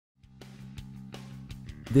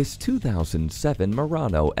This 2007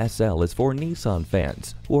 Murano SL is for Nissan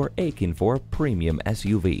fans who are aching for a premium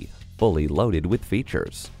SUV, fully loaded with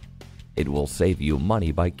features. It will save you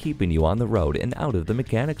money by keeping you on the road and out of the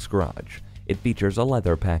mechanic's garage. It features a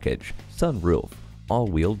leather package, sunroof,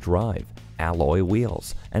 all-wheel drive, alloy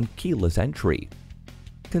wheels, and keyless entry.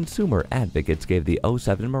 Consumer advocates gave the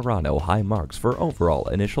 '07 Murano high marks for overall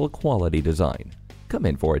initial quality design. Come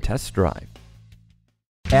in for a test drive.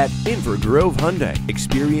 At Inver Grove Hyundai,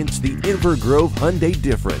 experience the Inver Grove Hyundai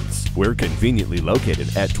difference. We're conveniently located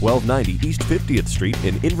at 1290 East 50th Street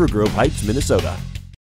in Inver Grove Heights, Minnesota.